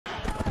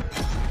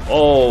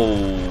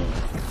Oh,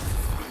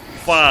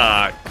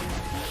 fuck.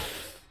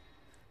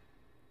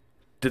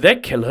 Did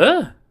that kill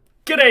her?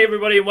 G'day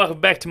everybody and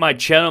welcome back to my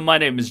channel. My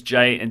name is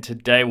Jay and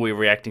today we're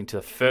reacting to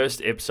the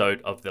first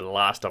episode of The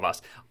Last of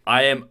Us.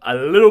 I am a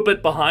little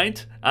bit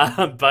behind,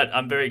 but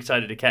I'm very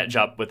excited to catch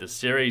up with the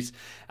series.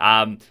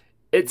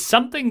 It's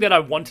something that I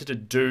wanted to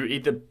do,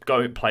 either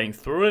go playing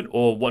through it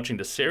or watching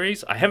the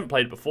series. I haven't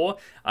played it before.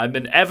 I'm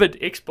an avid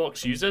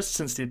Xbox user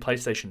since the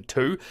PlayStation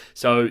 2,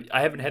 so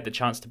I haven't had the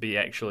chance to be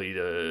actually,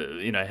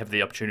 have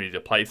the opportunity to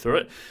play through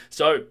it.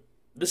 So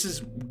this is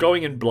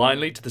going in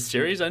blindly to the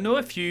series. I know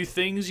a few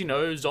things,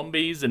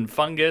 zombies and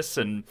fungus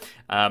and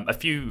a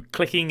few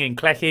clicking and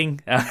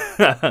clacking.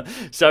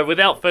 So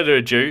without further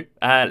ado,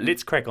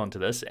 let's crack onto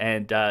this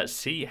and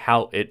see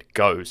how it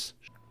goes.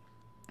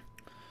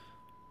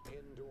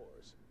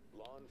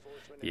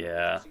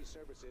 Yeah,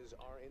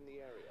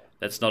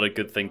 that's not a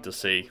good thing to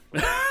see.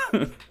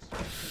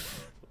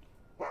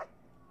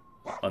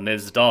 And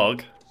there's the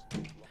dog.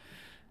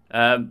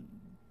 The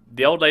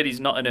old lady's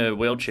not in a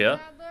wheelchair.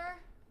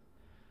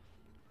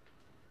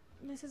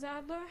 Mrs.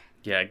 Adler?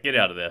 Yeah, get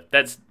out of there.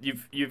 That's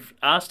you've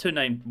asked her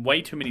name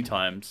way too many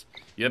times.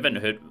 You haven't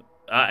heard.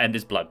 And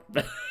there's blood.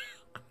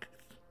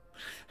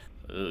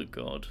 Oh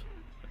god.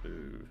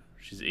 Ooh,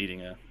 she's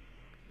eating a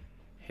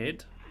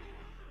head.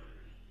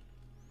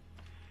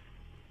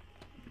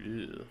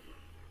 Ew.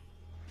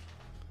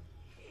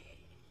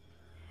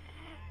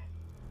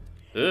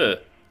 Ugh.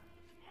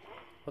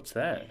 What's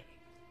that?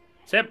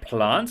 Is that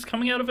plants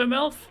coming out of her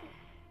mouth?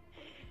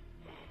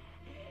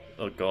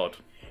 Oh god.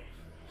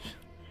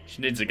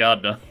 She needs a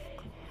gardener.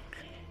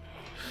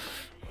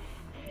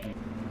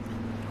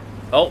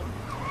 Oh.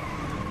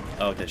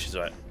 Oh, okay, she's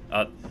alright.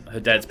 Her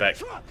dad's back.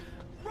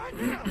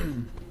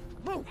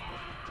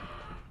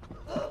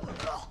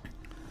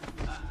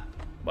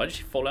 Why did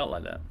she fall out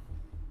like that?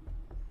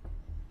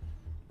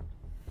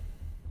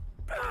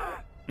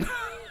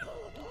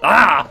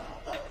 Ah!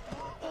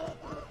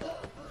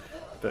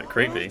 Bit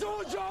creepy.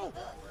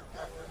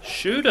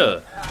 Shoot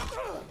her!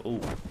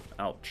 Ooh,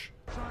 ouch.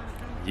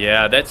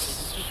 Yeah,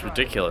 that's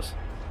ridiculous.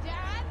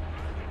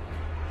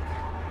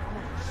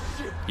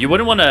 You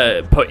wouldn't want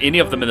to put any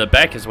of them in the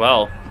back as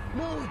well.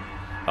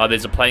 Oh,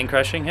 there's a plane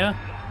crashing here?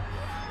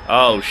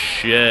 Oh,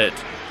 shit.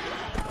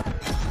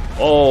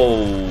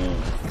 Oh.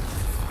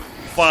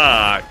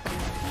 Fuck.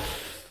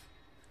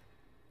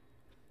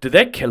 Did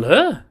that kill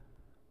her?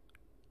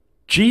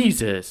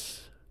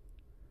 Jesus.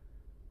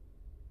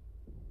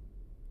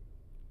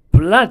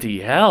 Bloody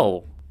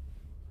hell.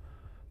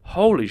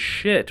 Holy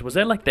shit. Was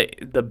that like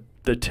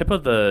the tip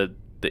of the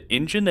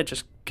engine that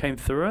just came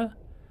through her?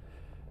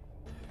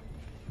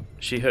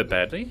 She hurt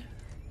badly?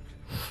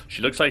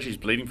 She looks like she's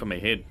bleeding from her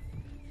head.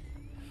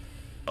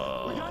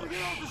 Oh,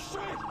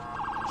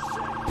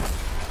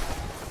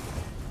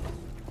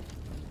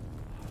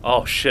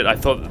 oh shit, I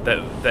thought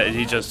that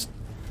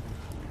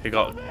he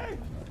got...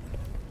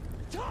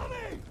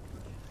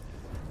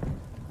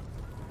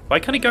 Why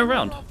can't he go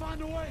around?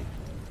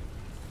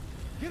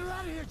 Get her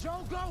out of here,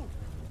 Joel, go!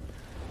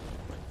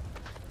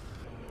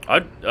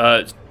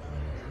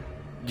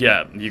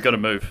 Yeah, you gotta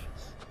move.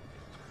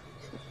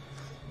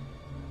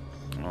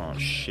 Oh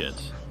shit.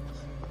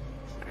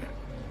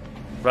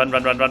 Run,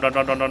 run, run, run, run,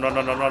 run, run, run,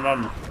 run, run, run,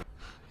 run.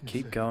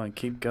 Keep going,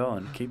 keep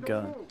going, keep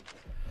going.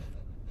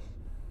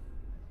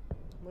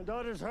 My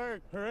daughter's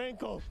hurt. Her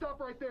ankle. Stop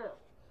right there.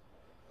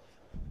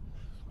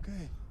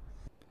 Okay.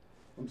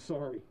 I'm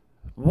sorry.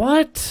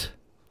 What?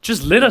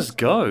 Just let us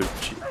go.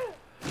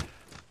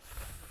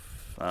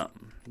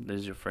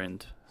 There's your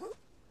friend.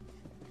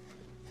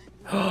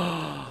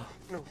 No.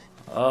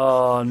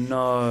 Oh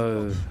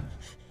no.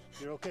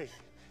 You're okay.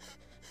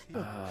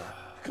 Come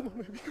on,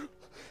 baby girl.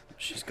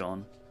 She's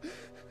gone.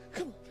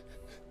 Come on.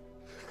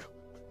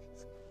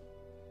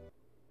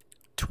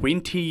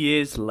 20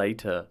 years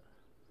later.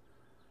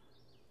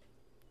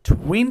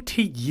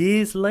 20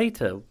 years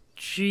later.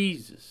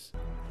 Jesus.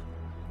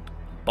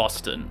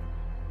 Boston.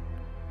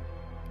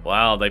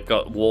 Wow, they've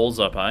got walls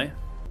up, eh?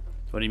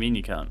 What do you mean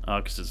you can't? Oh,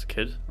 because it's a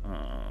kid?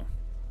 Oh.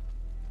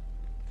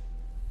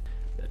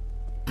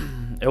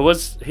 It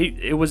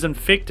was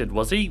infected,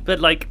 was he? But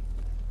like...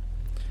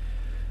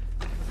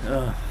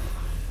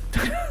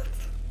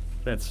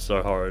 That's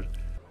so hard.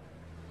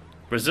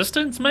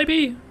 Resistance,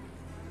 maybe?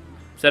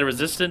 Is that a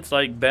resistance,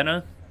 like,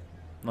 banner?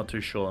 Not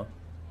too sure.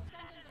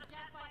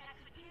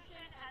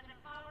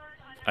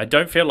 I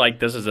don't feel like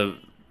this is a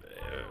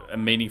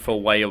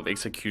meaningful way of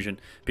execution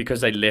because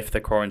they left the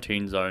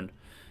quarantine zone.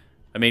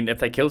 I mean, if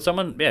they kill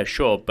someone, yeah,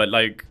 sure, but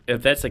like,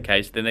 if that's the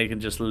case, then they can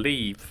just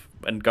leave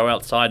and go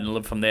outside and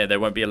live from there. They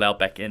won't be allowed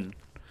back in.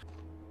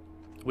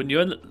 When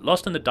you're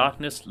lost in the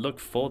darkness, look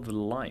for the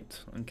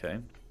light. Okay.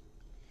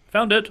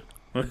 Found it.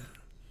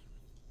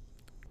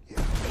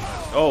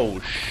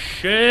 Oh,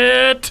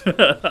 shit.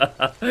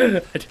 I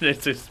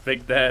didn't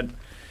expect that.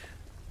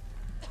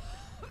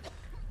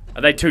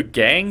 Are they two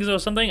gangs or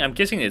something? I'm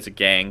guessing it's a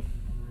gang.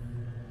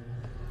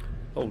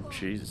 Oh,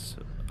 jeez.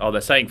 Oh,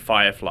 they're saying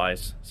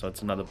fireflies, so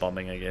it's another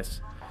bombing, I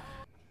guess.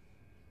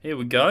 Here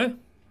we go.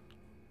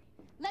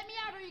 Let me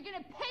out or you're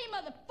to pay,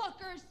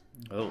 motherfuckers!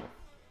 Oh.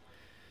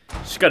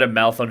 She's got a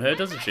mouth on her,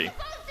 doesn't she?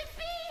 Supposed to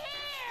be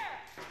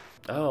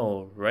here!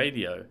 Oh,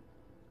 radio.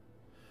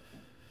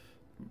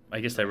 I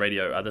guess they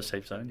radio other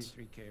safe zones.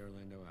 3K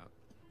Orlando out.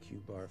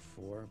 Q bar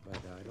 4, but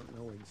I don't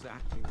know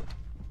exactly what.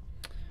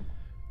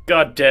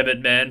 God damn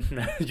it, man.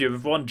 You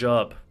have one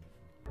job.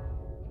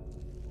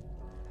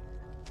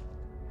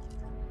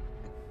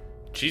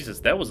 Jesus,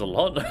 that was a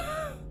lot.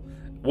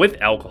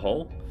 With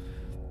alcohol.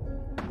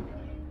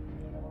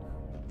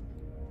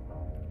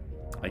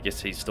 I guess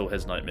he still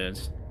has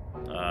nightmares.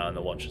 And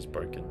the watch is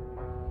broken.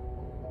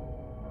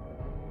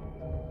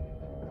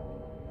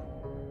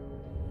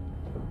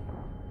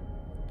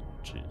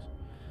 Jeez.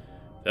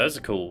 That was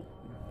a cool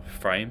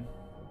frame.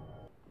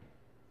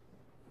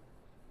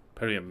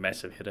 Probably a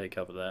massive headache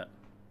over that.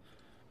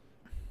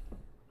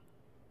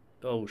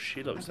 Oh,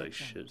 she looks like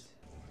shit.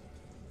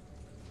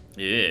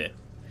 Yeah.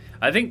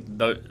 I think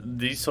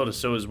these sort of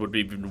sewers would be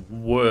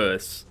even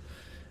worse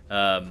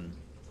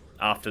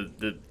after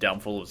the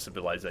downfall of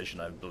civilization,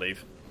 I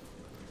believe.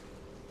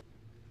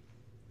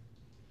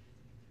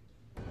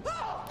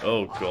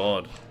 Oh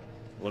god.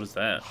 What is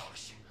that?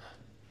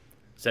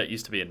 Does that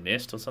used to be a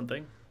nest or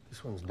something?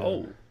 This one's done.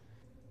 Oh.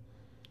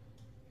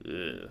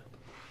 Ugh.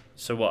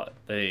 So what?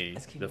 The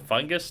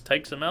fungus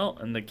takes them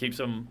out and it keeps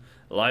them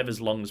alive as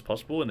long as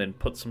possible and then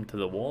puts them to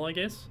the wall, I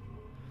guess?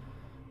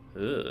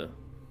 Ugh.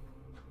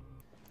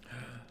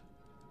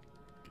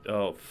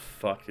 Oh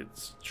fuck,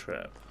 it's a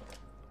trap.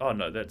 Oh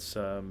no, that's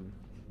that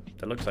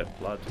looks like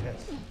blood.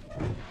 Yes.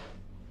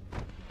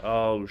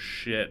 Oh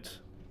shit.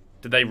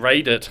 Did they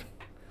raid it?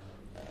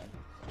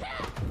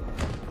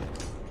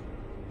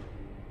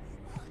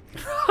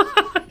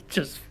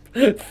 Just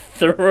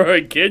throw her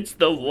against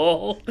the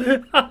wall.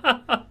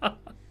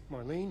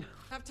 Marlene,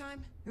 Have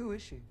time? Who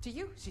is she? To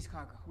you, she's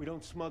cargo. we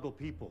don't smuggle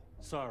people.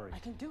 Sorry. I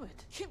can do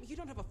it. Kim, you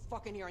don't have a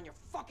fucking ear on your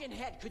fucking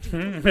head. Could you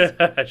do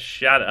it?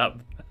 Shut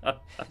up.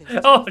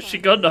 Oh, she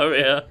got no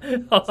ear. I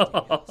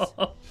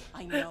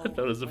know. I thought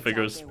it was a what's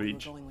figure out of there when we're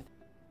speech. going with-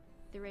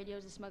 The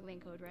radio's a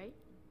smuggling code, right?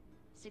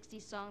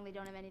 60s song, they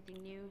don't have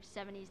anything new.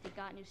 70s, they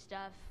got new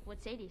stuff.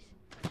 What's 80s?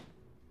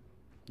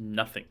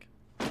 Nothing.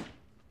 Yeah,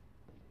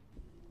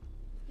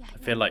 I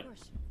feel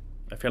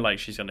like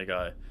she's gonna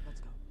go. Let's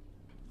go.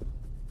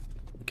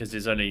 Because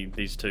there's only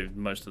these two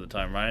most of the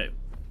time, right?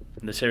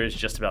 And the series is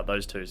just about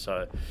those two,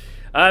 so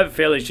I have a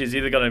feeling she's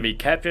either gonna be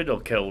captured or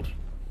killed.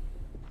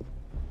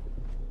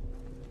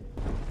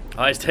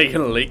 Oh, he's taking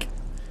a leak.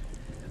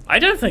 I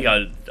don't think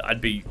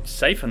I'd be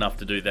safe enough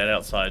to do that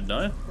outside,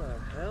 no? What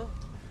the hell?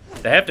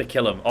 They have to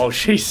kill him. Oh,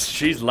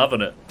 she's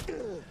loving it.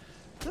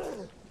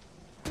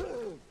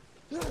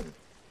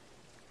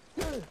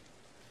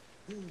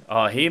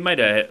 Oh, he made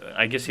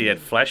I guess he had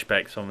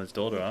flashbacks from his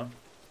daughter, huh?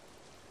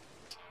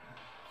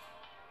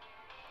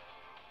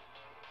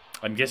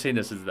 I'm guessing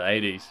this is the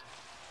 80s.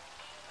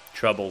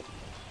 Trouble.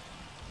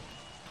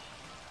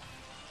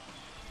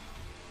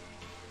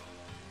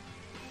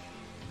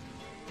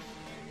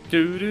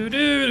 Do do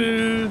do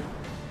do.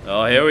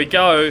 Oh, here we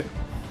go.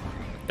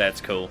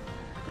 That's cool.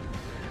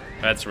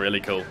 That's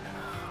really cool.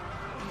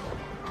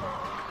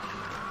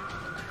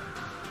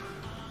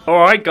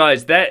 Alright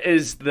guys, that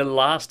is The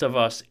Last of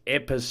Us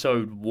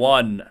Episode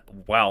 1.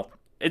 Wow.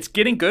 It's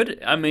getting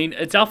good. I mean,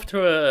 it's off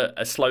to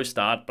a slow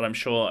start, but I'm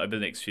sure over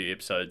the next few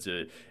episodes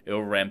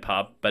it'll ramp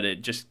up. But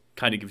it just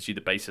kind of gives you the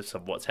basis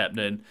of what's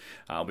happening.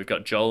 We've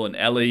got Joel and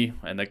Ellie,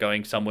 and they're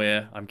going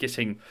somewhere. I'm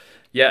guessing,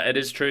 yeah, it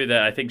is true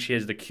that I think she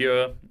has the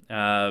cure.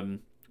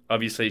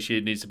 Obviously,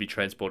 she needs to be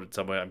transported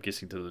somewhere. I'm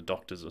guessing to the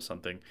doctors or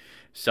something.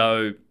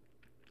 So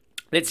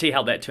let's see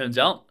how that turns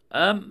out.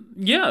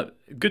 Yeah,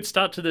 good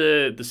start to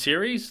the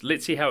series.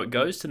 Let's see how it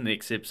goes to the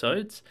next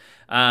episodes.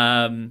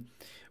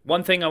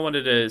 One thing I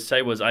wanted to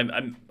say was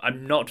I'm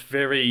not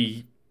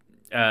very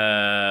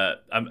no,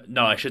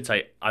 I should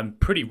say I'm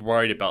pretty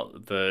worried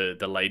about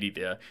the lady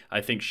there.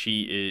 I think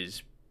she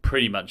is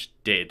pretty much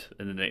dead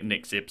in the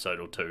next episode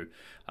or two.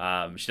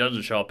 She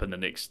doesn't show up in the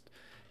next,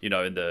 in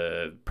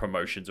the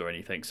promotions or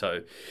anything.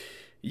 So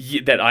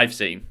yeah, that I've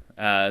seen.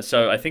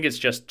 So I think it's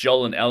just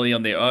Joel and Ellie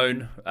on their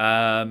own.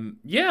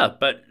 Yeah,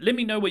 but let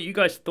me know what you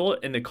guys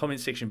thought in the comment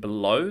section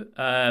below.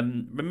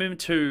 Remember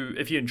to,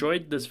 if you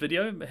enjoyed this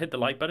video, hit the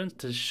like button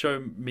to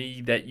show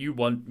me that you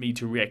want me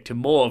to react to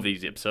more of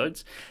these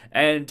episodes.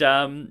 And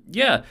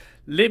yeah,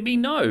 let me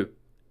know.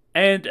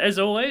 And as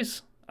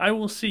always, I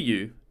will see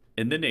you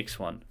in the next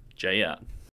one. Jay out.